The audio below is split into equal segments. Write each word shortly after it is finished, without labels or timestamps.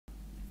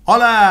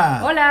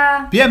Hola!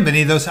 Hola!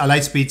 Bienvenidos a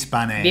LightSpeed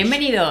Spanish.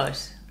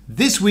 Bienvenidos!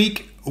 This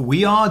week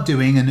we are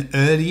doing an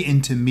early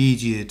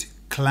intermediate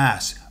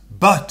class,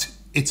 but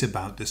it's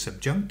about the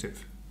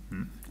subjunctive.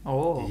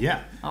 Oh.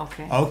 Yeah.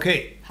 Okay.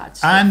 Okay. Hot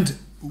stuff. And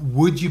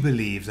would you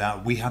believe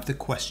that we have the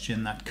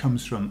question that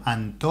comes from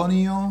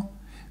Antonio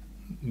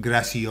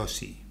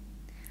Graziosi?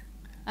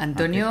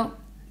 Antonio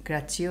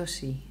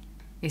Graziosi.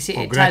 Is it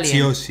Or Italian?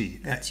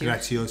 Graziosi.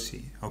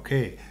 Graziosi.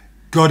 Okay.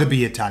 Gotta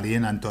be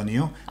Italian,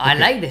 Antonio. I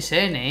Okay. like the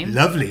surname.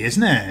 Lovely,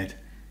 isn't it?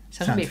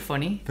 Sounds a bit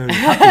funny. Very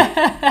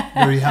happy.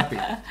 Very happy.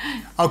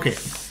 Okay.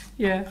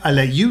 Yeah. I'll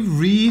let you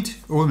read.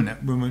 Oh, a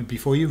minute.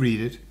 Before you read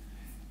it.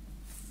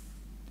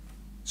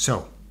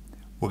 So,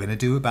 we're going to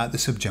do about the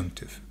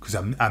subjunctive. Because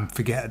I'm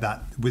forgetting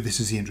that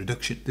this is the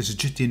introduction. This is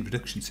just the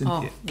introduction,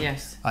 Cynthia. Oh,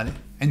 yes.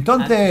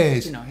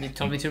 Entonces. You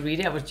told me to read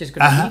it. I was just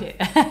going to read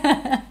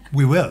it.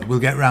 We will. We'll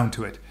get round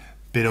to it.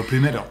 Pero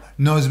primero,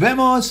 nos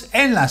vemos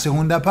en la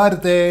segunda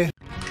parte.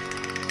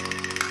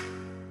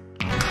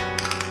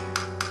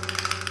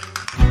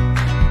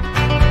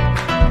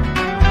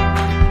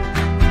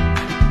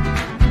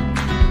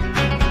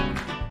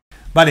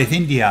 Vale,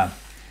 Cynthia.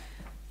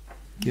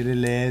 ¿Quiere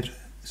leer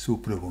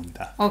su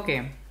pregunta? Ok.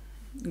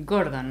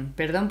 Gordon,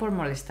 perdón por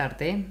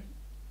molestarte.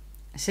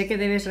 Sé que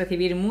debes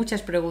recibir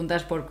muchas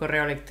preguntas por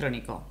correo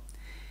electrónico.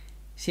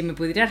 Si me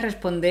pudieras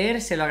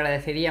responder, se lo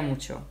agradecería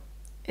mucho.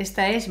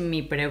 Esta es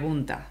mi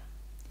pregunta.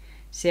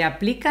 ¿Se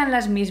aplican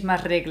las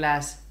mismas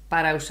reglas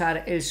para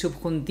usar el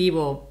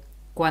subjuntivo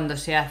cuando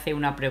se hace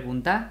una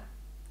pregunta?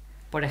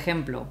 Por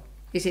ejemplo,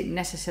 is it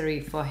necessary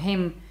for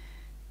him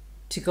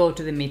to go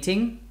to the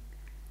meeting?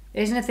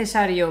 ¿Es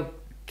necesario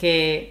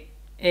que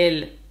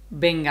él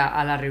venga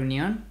a la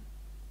reunión?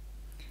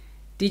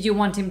 Did you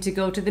want him to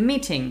go to the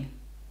meeting?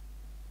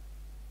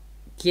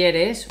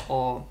 ¿Quieres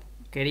o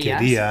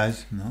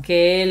querías ¿no?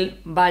 que él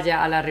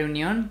vaya a la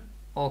reunión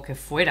o que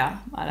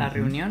fuera a la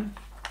reunión?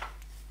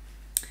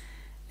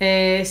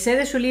 Sé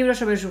de su libro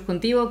sobre el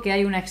subjuntivo que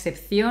hay una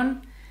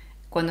excepción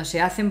cuando se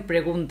hacen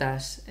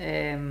preguntas.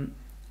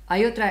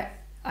 ¿Hay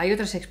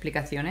otras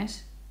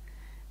explicaciones?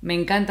 Me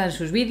encantan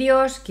sus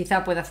vídeos,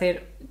 quizá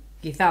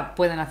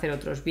puedan hacer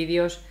otros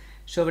vídeos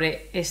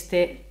sobre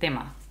este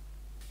tema.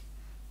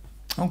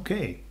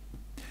 Okay.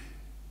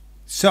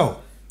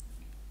 So,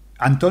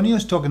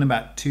 Antonio's talking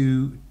about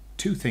two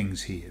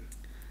things here.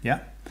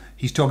 Yeah?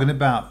 He's talking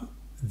about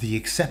the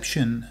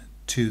exception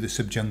to the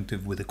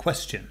subjunctive with a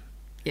question.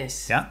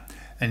 Yes. Yeah?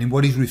 And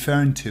what he's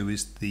referring to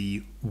is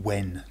the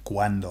when,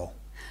 cuando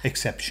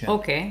exception.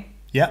 Okay.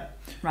 Yeah?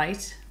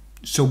 Right.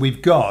 So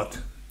we've got,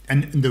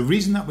 and the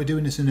reason that we're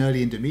doing this in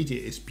early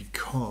intermediate is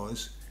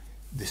because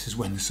this is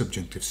when the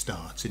subjunctive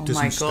starts. It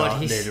doesn't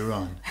start later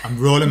on. I'm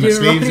rolling my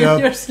sleeves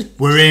up.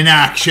 We're in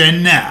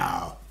action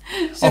now.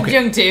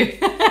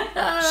 Subjunctive.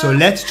 Okay. So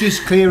let's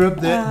just clear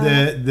up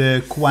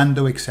the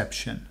cuando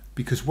exception.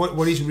 Because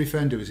what he's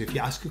referring to is if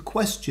you ask a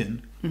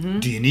question,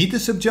 do you need the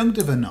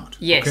subjunctive or not?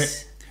 Yes.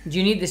 Okay. Do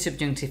you need the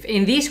subjunctive?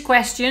 In these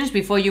questions,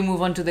 before you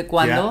move on to the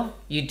cuando,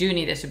 you do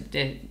need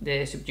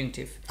the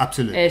subjunctive.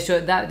 Absolutely.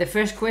 So the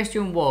first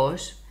question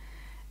was,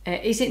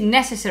 is it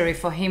necessary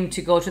for him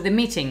to go to the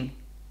meeting?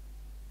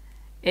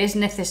 ¿Es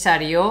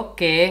necesario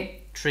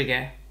que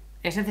trigger?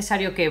 ¿Es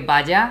necesario que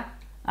vaya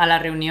a la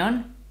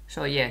reunión?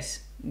 So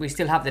yes, we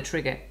still have the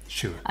trigger.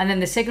 Sure. And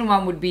then the second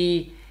one would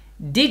be,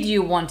 did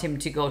you want him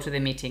to go to the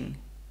meeting?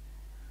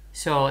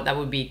 So that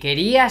would be,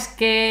 ¿querías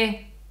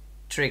que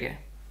trigger?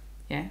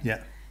 Yeah. Yeah.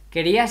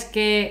 ¿Querías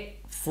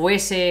que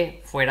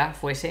fuese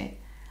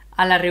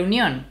a la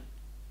reunión?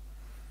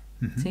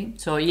 ¿Sí?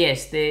 So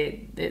yes,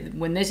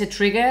 when there's a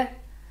trigger,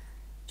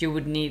 you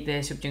would need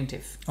the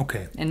subjunctive.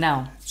 Okay. And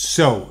now?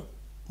 So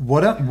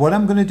what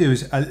I'm going to do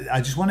is I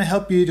just want to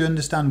help you to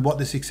understand what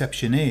this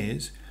exception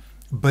is,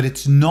 but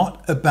it's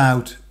not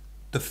about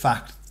the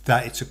fact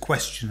that it's a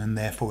question and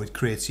therefore it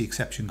creates the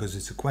exception because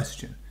it's a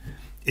question.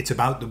 It's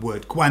about the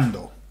word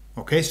cuando.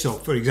 Okay, so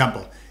for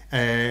example,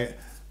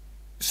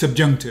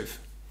 subjunctive.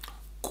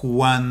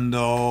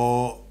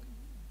 Cuando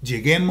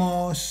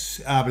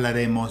lleguemos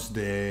hablaremos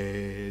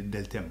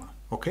del tema.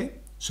 Okay,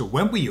 so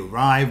when we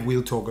arrive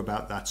we'll talk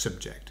about that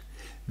subject.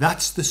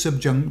 That's the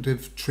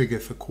subjunctive trigger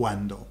for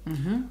cuando.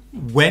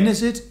 When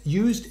is it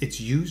used?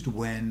 It's used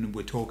when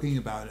we're talking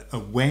about a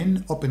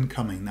when up and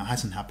coming that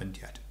hasn't happened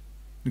yet.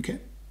 Okay.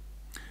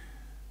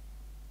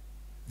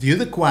 The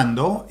other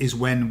cuando is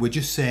when we're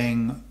just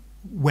saying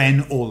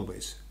when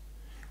always.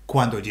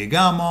 Cuando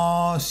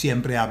llegamos,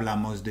 siempre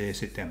hablamos de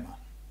ese tema.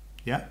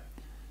 Yeah?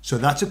 So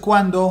that's a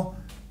cuando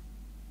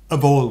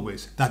of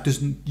always. That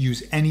doesn't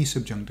use any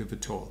subjunctive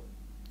at all.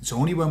 It's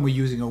only when we're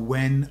using a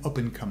when up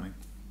and coming.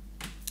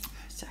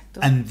 Exacto.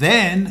 And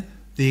then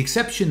the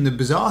exception, the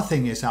bizarre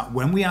thing is that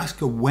when we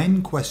ask a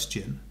when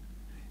question,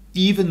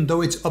 even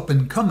though it's up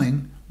and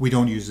coming, we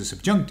don't use the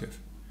subjunctive.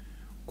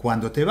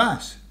 Cuando te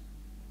vas?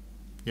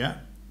 Yeah?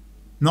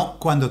 Not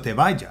cuando te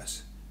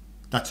vayas.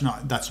 That's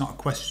not a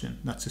question.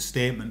 That's a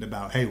statement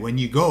about, hey, when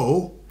you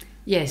go.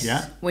 Yes.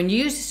 Yeah? When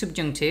you use the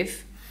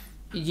subjunctive,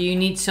 you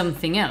need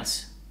something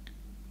else.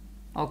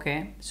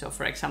 Okay. So,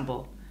 for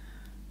example,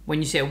 When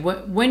you say,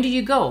 when do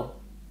you go?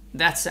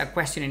 That's a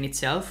question in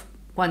itself.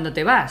 ¿Cuándo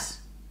te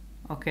vas?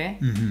 Okay?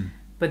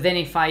 But then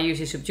if I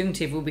use a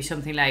subjunctive, it would be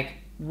something like,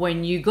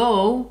 when you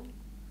go,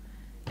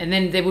 and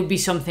then there would be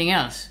something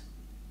else.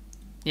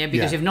 Yeah,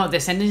 because if not, the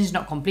sentence is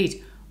not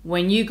complete.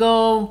 When you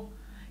go,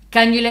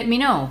 can you let me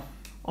know?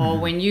 Or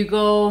when you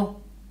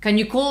go, can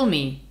you call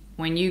me?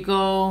 When you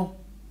go,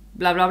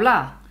 blah, blah,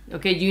 blah.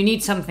 Okay, you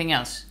need something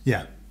else.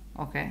 Yeah.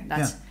 Okay,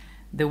 that's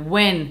the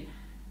when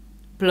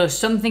plus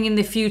something in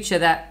the future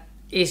that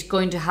is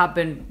going to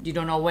happen. You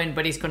don't know when,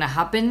 but it's going to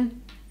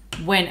happen.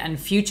 When and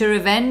future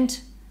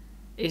event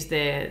is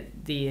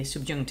the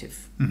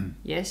subjunctive.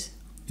 Yes?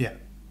 Yeah.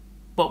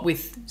 But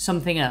with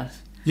something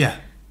else. Yeah.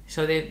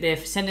 So the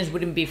sentence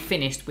wouldn't be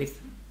finished with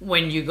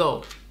when you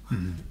go.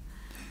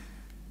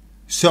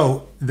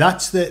 So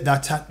that's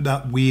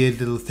that weird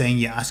little thing.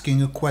 You're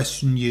asking a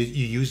question, you're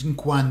using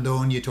cuando,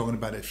 and you're talking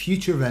about a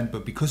future event,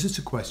 but because it's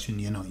a question,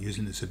 you're not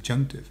using the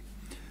subjunctive.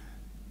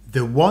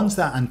 The ones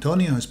that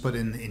Antonio has put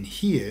in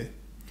here,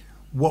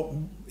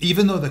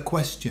 even though they're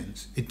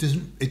questions, it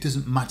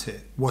doesn't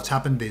matter. What's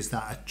happened is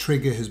that a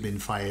trigger has been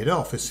fired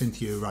off, as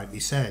Cynthia rightly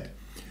said.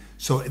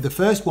 So the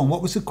first one,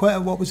 what was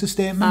the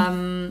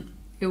statement?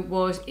 It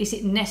was, is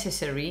it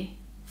necessary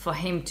for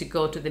him to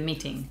go to the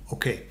meeting?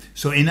 Okay,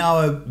 so in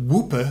our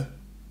Whooper,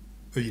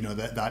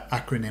 that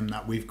acronym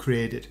that we've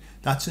created,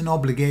 that's an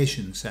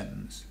obligation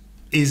sentence.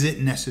 Is it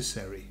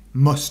necessary?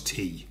 Must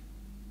he?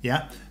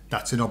 Yeah,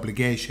 that's an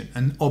obligation.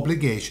 And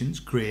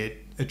obligations create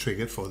a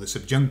trigger for the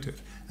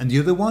subjunctive. And the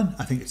other one,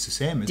 I think it's the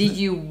same, isn't it? Did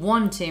you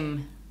want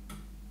him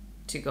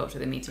to go to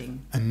the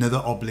meeting? Another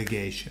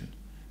obligation,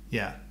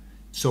 yeah.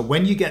 So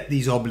when you get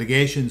these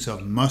obligations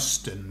of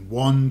must and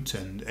want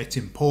and it's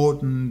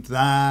important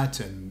that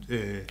and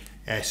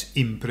es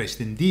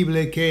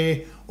imprescindible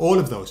que, all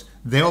of those,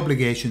 they're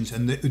obligations,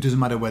 and it doesn't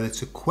matter whether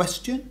it's a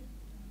question.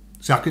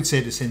 So I could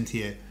say to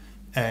Cynthia,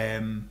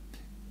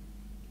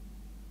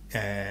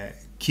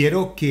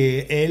 quiero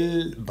que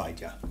él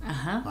vaya.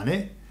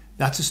 ¿Vale?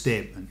 That's a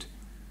statement.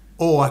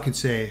 Or I could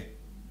say,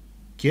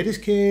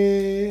 ¿quieres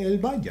que él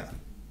vaya?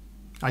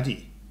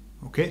 Allí.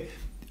 Okay?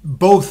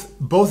 Both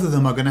of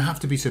them are going to have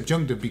to be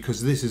subjunctive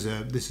because this is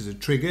a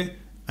trigger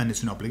and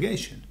it's an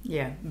obligation.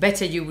 Yeah,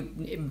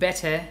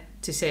 better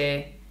to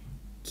say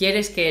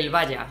 ¿Quieres que él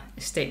vaya?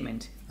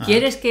 Statement.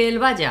 ¿Quieres que él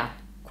vaya?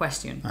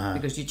 Question.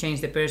 Because you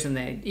change the person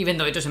there, even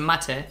though it doesn't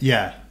matter.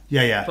 Yeah.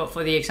 But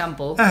for the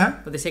example,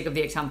 for the sake of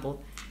the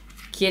example,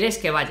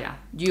 ¿Quieres que vaya?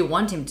 Do you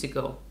want him to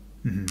go?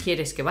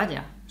 ¿Quieres que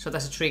vaya? So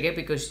that's a trigger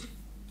because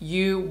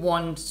you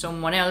want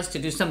someone else to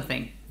do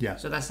something. Yeah.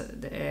 So that's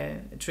a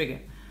trigger.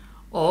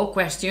 Or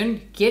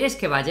question, ¿Quieres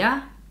que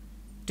vaya?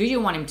 Do you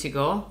want him to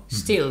go?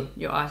 Still,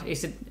 you ask,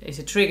 it's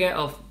a trigger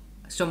of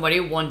somebody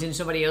wanting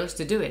somebody else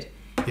to do it,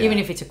 even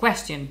if it's a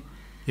question.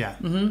 Yeah.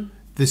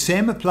 The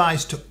same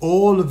applies to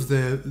all of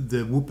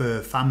the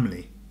Whooper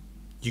family.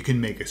 You can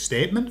make a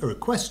statement or a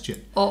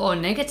question. Or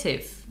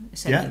negative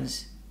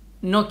sentence.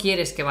 No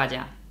quieres que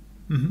vaya.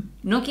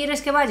 No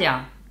quieres que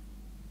vaya.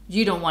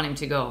 You don't want him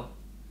to go.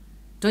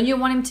 Don't you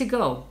want him to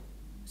go?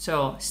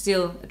 So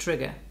still a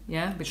trigger,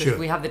 yeah? Because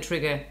we have the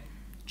trigger.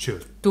 Sure.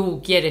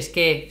 Tú quieres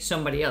que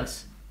somebody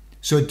else.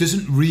 So it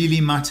doesn't really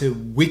matter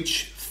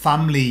which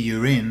family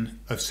you're in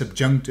of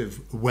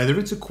subjunctive, whether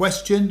it's a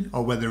question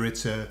or whether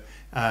it's a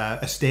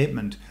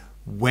statement.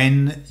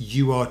 When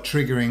you are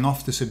triggering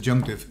off the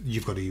subjunctive,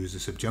 you've got to use the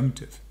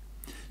subjunctive.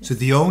 Yes. So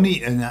the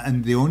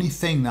only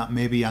thing that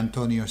maybe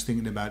Antonio's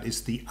thinking about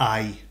is the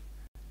I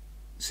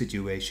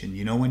situation.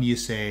 You know, when you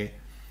say,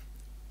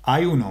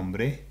 hay un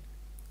hombre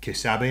que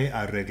sabe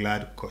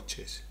arreglar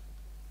coches.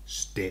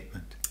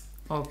 Statement.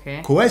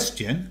 Okay.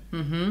 Question.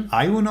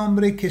 Hay un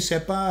hombre que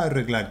sepa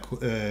arreglar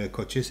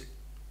coches.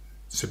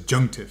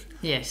 Subjunctive.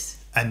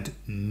 Yes. And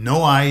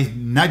no hay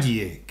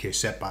nadie que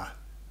sepa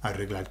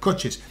arreglar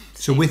coches.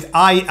 So with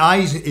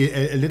I's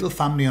a little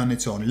family on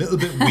its own, a little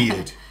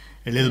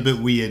bit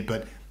weird,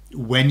 but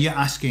when you're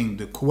asking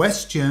the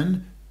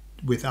question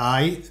with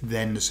I,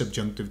 then the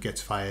subjunctive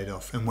gets fired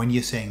off. And when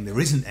you're saying there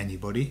isn't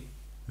anybody,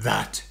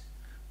 that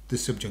the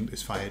subjunctive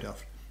is fired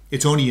off.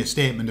 It's only a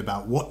statement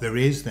about what there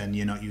is, then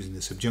you're not using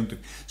the subjunctive.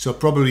 So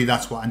probably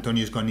that's what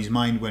Antonio's got in his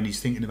mind when he's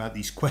thinking about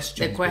these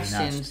questions. The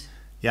questions.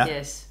 Yeah.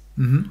 Yes.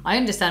 I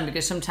understand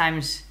because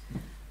sometimes,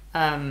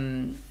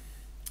 for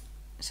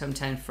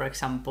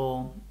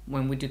example,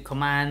 when we do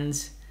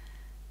commands,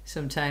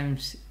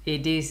 sometimes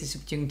it is the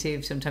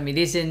subjunctive, sometimes it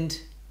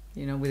isn't,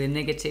 with a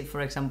negative,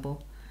 for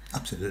example.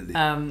 Absolutely.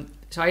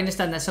 So I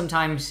understand that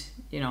sometimes,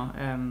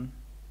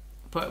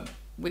 but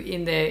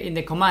in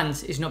the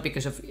commands, it's not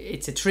because of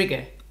it's a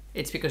trigger.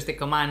 It's because the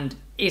command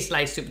is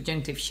like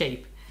subjunctive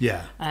shape.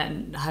 Yeah.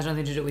 And has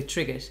nothing to do with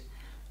triggers.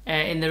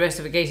 In the rest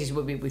of the cases, it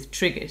will be with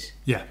triggers.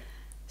 Yeah.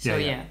 So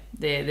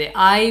the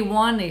I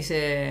one is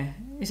a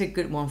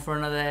good one for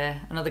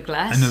another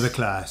class. Another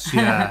class,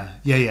 yeah.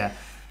 Yeah.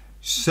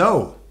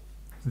 So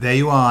There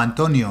you are,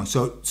 Antonio.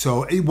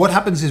 So what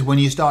happens is when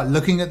you start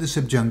looking at the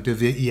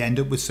subjunctive, you end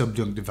up with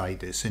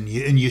subjunctivitis, and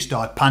you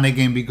start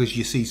panicking because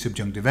you see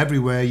subjunctive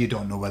everywhere. You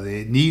don't know whether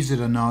it needs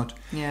it or not.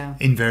 Yeah.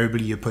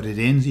 Invariably, you put it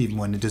in even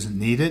when it doesn't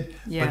need it.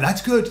 Yeah. But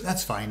that's good.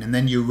 That's fine. And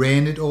then you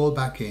rein it all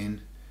back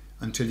in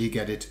until you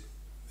get it,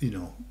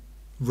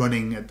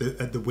 running at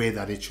the way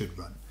that it should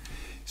run.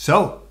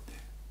 So,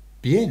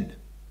 bien.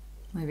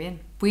 Muy bien.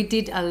 We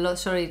did a lot.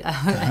 Sorry,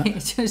 I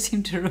just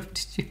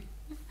interrupted you.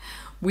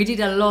 We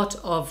did a lot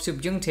of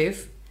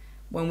subjunctive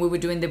when we were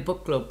doing the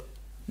book club,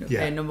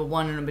 number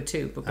 1 and number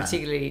 2, but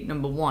particularly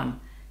number 1,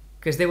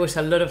 because there was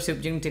a lot of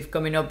subjunctive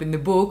coming up in the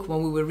book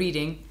when we were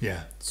reading.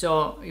 Yeah.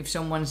 So if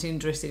someone's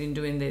interested in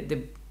doing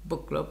the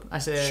book club,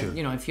 as a Sure.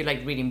 if you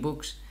like reading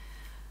books,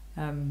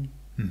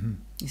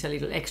 it's a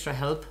little extra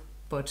help.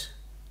 But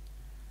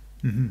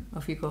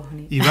off you go,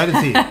 honey. Y va a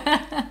decir,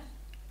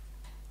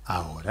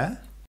 ahora.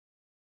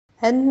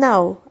 And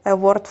now, a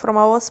word from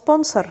our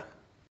sponsor.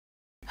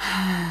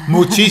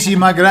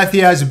 Muchísimas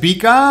gracias,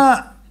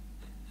 Vika,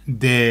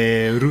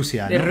 de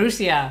Rusia. De ¿no?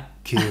 Rusia.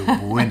 Qué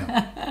bueno,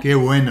 qué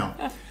bueno.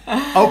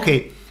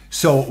 Okay,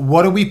 so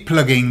what are we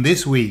plugging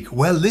this week?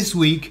 Well, this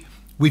week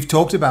we've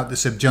talked about the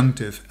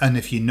subjunctive, and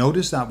if you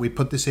notice that we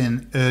put this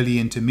in early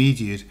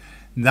intermediate,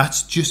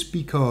 that's just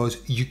because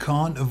you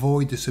can't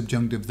avoid the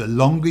subjunctive. The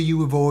longer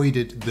you avoid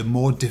it, the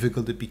more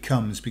difficult it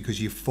becomes because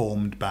you've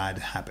formed bad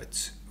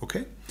habits,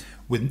 okay?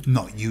 With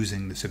not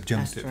using the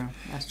subjunctive.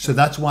 That's true. So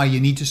that's why you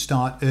need to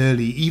start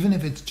early, even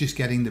if it's just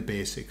getting the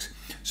basics.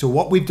 So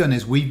what we've done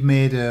is we've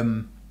made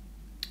a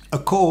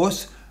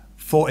course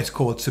it's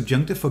called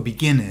Subjunctive for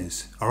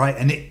Beginners, all right?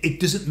 And it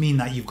doesn't mean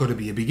that you've got to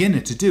be a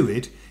beginner to do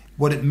it.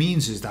 What it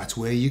means is that's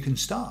where you can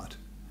start,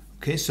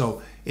 okay?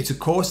 So it's a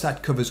course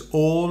that covers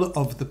all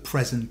of the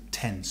present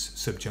tense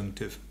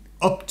subjunctive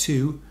up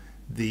to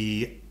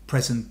the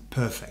present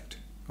perfect,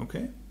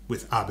 okay?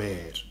 With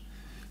haber.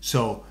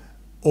 So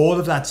all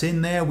of that's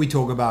in there. We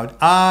talk about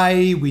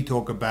I, we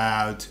talk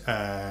about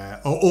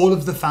all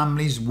of the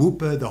families,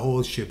 whooper, the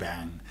whole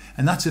shebang.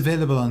 And that's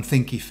available on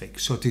Thinkific.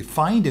 So to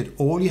find it,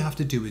 all you have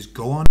to do is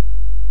go on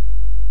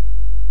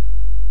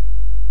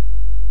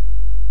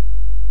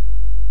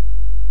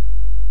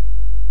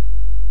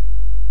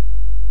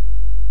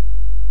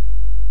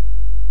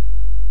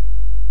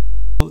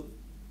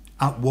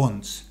at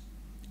once.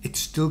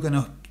 It's still going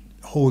to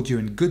hold you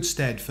in good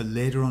stead for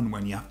later on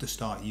when you have to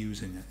start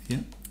using it. Yeah.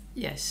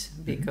 Yes,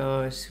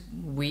 because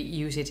we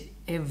use it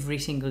every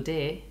single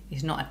day.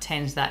 It's not a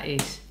tense that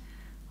is,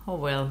 oh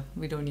well,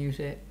 we don't use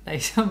it.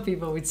 Like some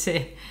people would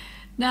say,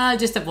 no,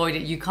 just avoid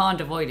it. You can't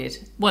avoid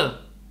it. Well,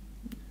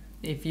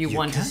 if you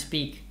want to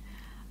speak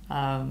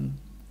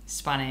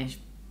Spanish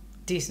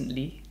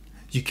decently.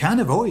 You can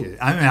avoid it.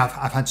 I mean,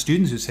 I've had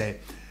students who say,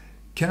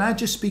 can I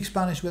just speak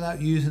Spanish without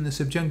using the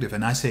subjunctive?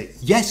 And I say,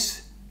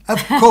 yes,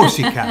 of course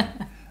you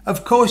can.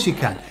 Of course you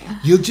can.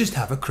 You'll just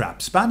have a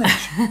crap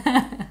Spanish.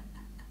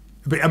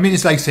 But I mean,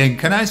 it's like saying,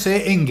 can I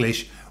say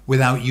English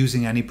without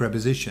using any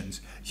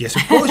prepositions? Yes,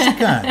 of course you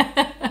can.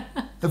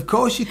 Of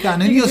course you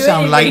can. And you'll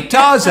sound like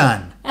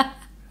Tarzan.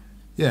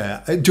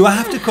 Yeah. Do I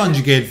have to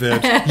conjugate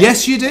verbs?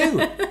 Yes, you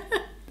do.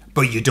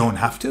 But you don't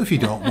have to if you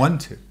don't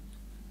want to.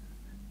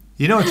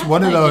 It's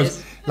one of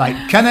those,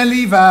 like, can I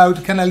leave out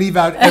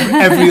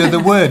every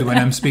other word when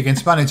I'm speaking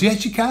Spanish?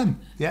 Yes, you can.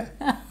 Yeah.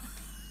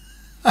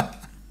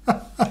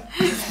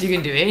 You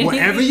can do it.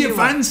 Whatever you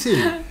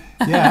fancy.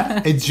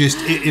 Yeah,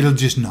 it'll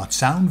just not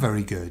sound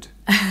very good.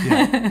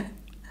 Yeah.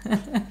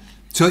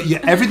 So yeah,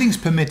 everything's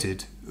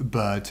permitted,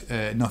 but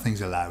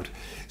nothing's allowed.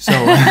 So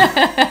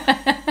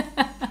I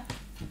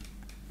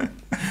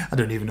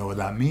don't even know what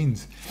that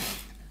means.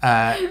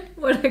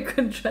 What a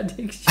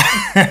contradiction.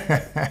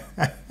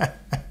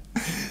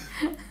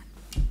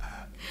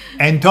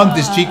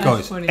 Entonces,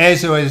 chicos, funny.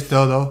 eso es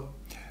todo.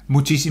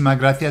 Muchísimas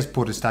gracias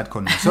por estar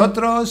con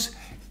nosotros.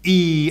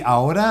 Y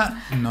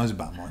ahora nos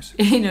vamos.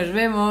 Y nos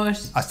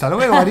vemos. Hasta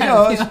luego,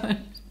 adiós. Adiós.